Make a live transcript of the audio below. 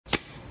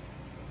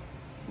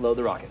load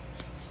the rocket.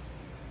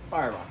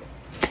 Fire rocket.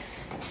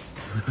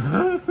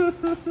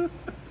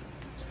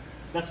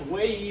 That's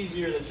way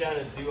easier than trying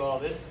to do all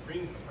this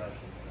spring compression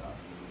stuff.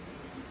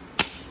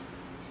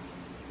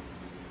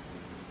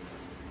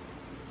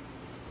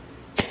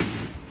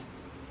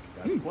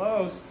 That's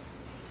close.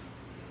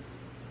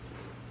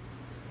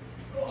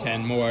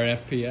 10 more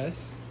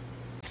FPS.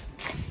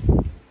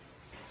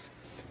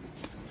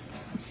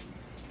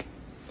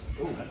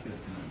 Oh, that's gonna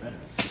come out better.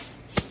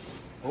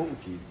 Oh,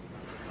 jeez.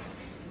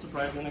 I'm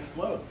surprised it didn't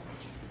explode.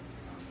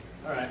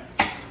 All right.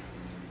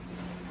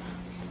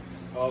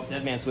 Oh,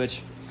 dead man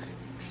switch.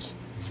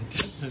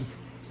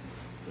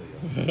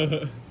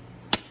 There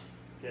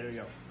we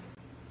go.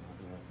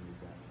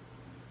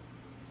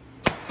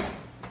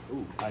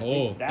 Ooh, I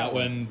think that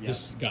one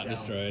just got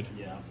destroyed.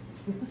 Yeah.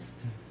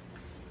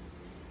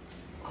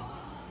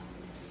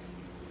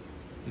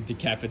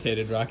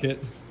 Decapitated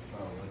rocket.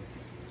 Probably.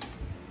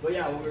 But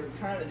yeah, what we're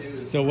trying to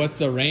do is... So what's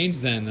the range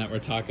then that we're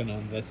talking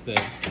on this thing?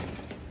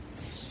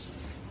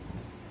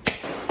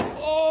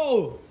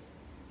 Oh!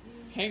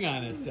 Hang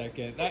on a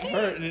second. That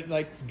hurt and it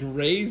like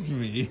grazed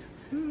me.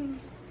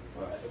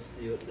 Alright, let's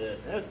see what the...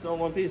 It's still in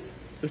one piece.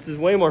 Which is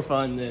way more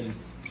fun than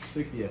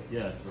 60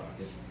 FPS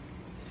rocket.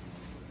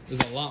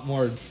 There's a lot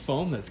more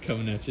foam that's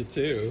coming at you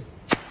too.